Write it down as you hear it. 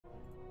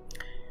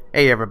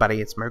Hey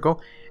everybody, it's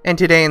Murgle, and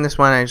today in this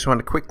one I just want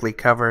to quickly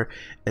cover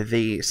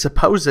the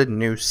supposed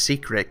new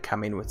secret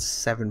coming with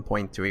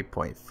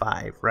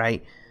 7.3.5,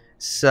 right?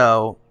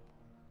 So,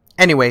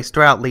 anyways,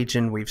 throughout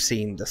Legion we've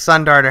seen the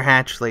Sundarter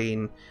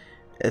hatchling,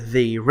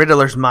 the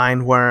Riddler's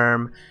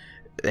Mindworm,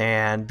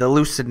 and the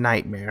Lucid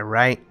Nightmare,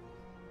 right?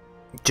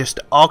 Just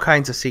all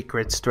kinds of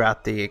secrets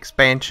throughout the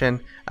expansion.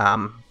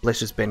 Blish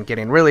has been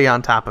getting really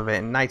on top of it,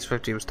 and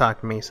Knights50 was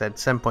talking to me, said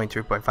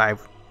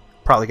 7.3.5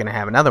 probably going to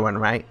have another one,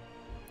 right?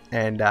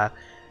 And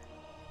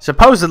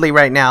supposedly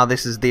right now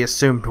this is the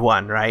assumed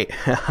one, right?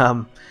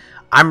 I'm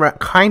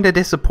kind of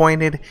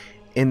disappointed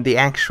in the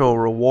actual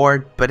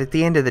reward, but at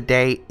the end of the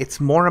day it's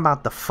more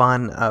about the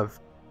fun of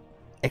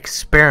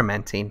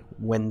experimenting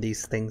when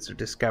these things are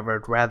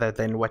discovered rather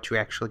than what you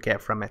actually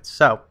get from it.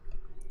 So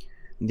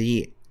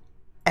the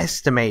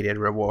estimated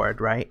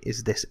reward, right,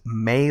 is this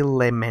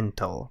male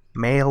elemental.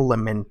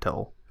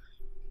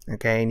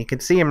 Okay, and you can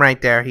see him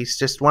right there. He's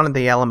just one of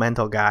the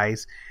elemental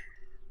guys,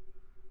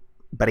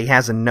 but he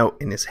has a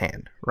note in his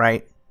hand,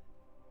 right?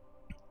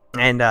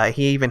 And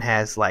he even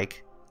has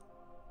like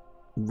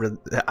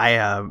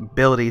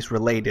abilities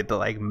related to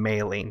like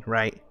mailing,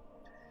 right?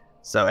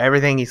 So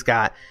everything he's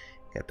got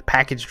the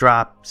package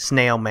drop,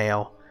 snail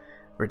mail,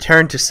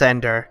 return to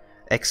sender,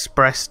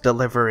 express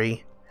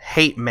delivery,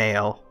 hate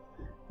mail,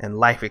 and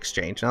life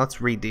exchange. Now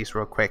let's read these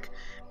real quick.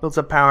 Builds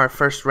up power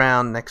first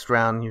round, next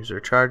round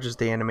user charges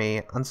the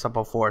enemy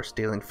unstoppable force,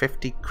 dealing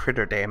 50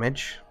 critter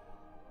damage.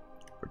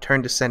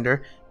 Return to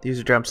sender. The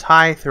user jumps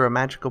high through a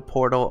magical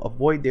portal,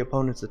 avoid the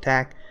opponent's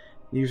attack.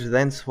 The user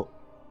then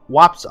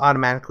swaps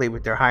automatically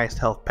with their highest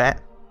health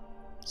pet.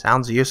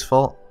 Sounds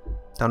useful.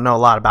 Don't know a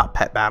lot about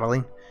pet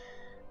battling.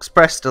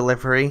 Express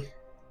delivery.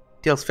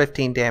 Deals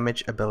 15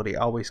 damage. Ability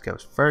always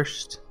goes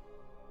first.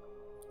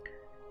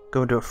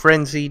 Go into a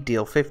frenzy.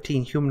 Deal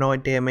 15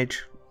 humanoid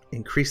damage.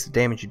 Increase the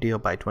damage you deal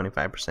by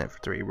 25% for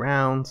 3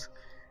 rounds.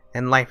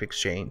 And life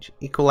exchange.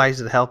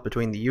 Equalizes the health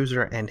between the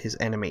user and his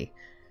enemy.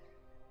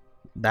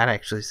 That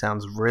actually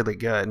sounds really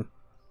good.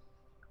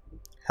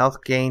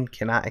 Health gain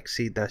cannot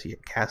exceed the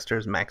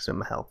caster's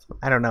maximum health.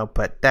 I don't know,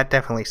 but that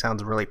definitely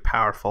sounds really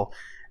powerful,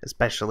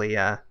 especially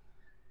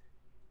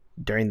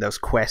during those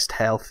quest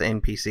health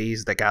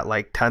NPCs that got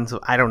like tons of...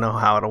 I don't know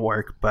how it'll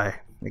work, but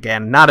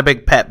again, not a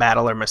big pet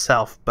battler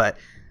myself, but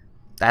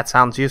that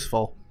sounds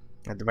useful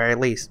at the very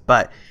least.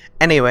 But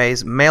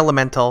anyways, male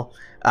elemental.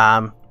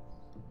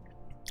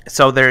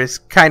 So there's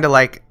kind of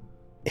like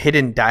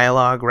hidden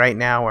dialogue right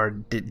now, or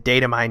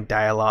data mine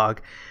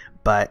dialogue,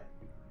 but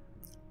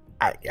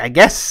I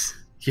guess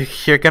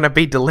you're gonna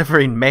be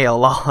delivering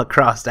mail all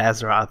across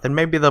Azeroth, and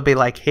maybe there'll be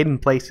like hidden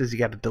places you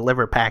got to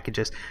deliver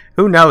packages.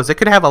 Who knows? It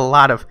could have a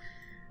lot of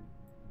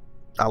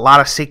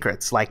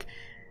secrets. Like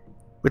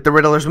with the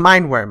Riddler's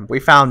Mindworm, we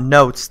found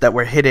notes that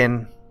were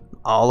hidden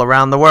all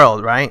around the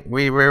world, right?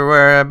 We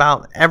were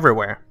about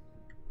everywhere.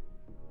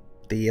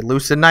 The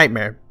Lucid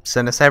Nightmare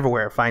sent us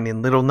everywhere,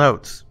 finding little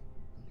notes.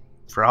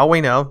 For all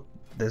we know,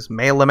 this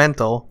male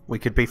elemental, we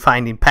could be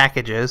finding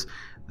packages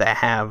that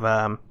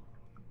have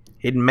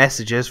hidden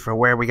messages for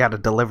where we got to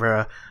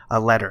deliver a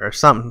letter or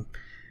something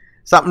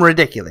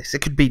ridiculous. It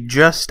could be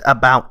just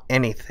about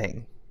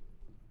anything.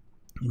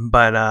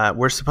 But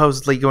we're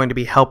supposedly going to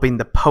be helping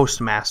the Post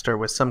Master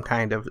with some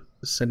kind of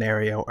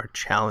scenario or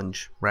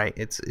challenge, right?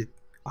 It's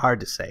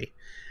hard to say,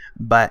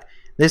 but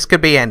this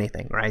could be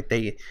anything, right?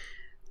 They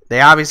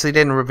obviously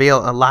didn't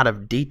reveal a lot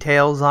of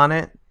details on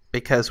it,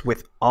 because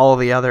with all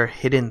the other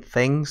hidden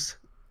things,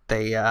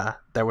 there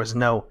was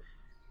no...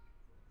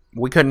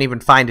 We couldn't even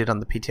find it on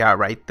the PTR,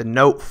 right? The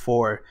note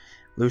for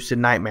Lucid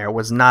Nightmare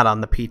was not on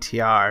the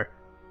PTR.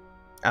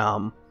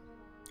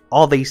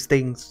 All these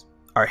things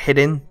are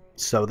hidden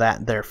so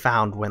that they're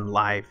found when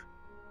live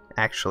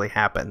actually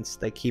happens.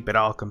 They keep it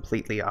all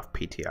completely off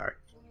PTR.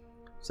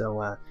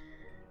 So,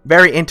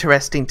 very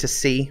interesting to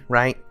see,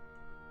 right?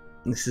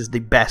 This is the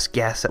best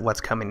guess at what's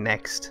coming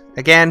next.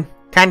 Again,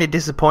 kind of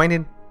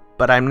disappointed,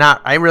 but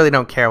I really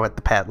don't care what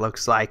the pet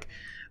looks like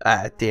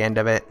at the end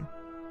of it.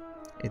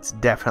 It's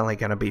definitely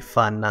going to be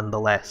fun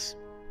nonetheless.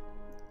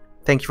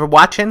 Thank you for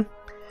watching.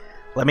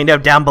 Let me know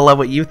down below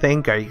what you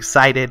think. Are you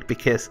excited?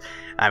 Because,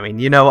 I mean,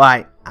 you know,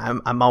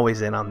 I'm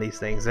always in on these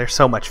things. They're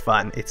so much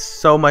fun. It's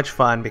so much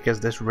fun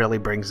because this really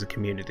brings the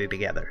community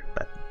together.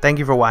 But thank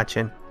you for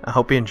watching. I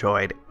hope you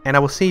enjoyed. And I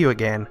will see you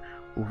again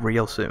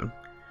real soon.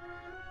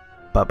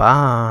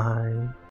 Bye-bye.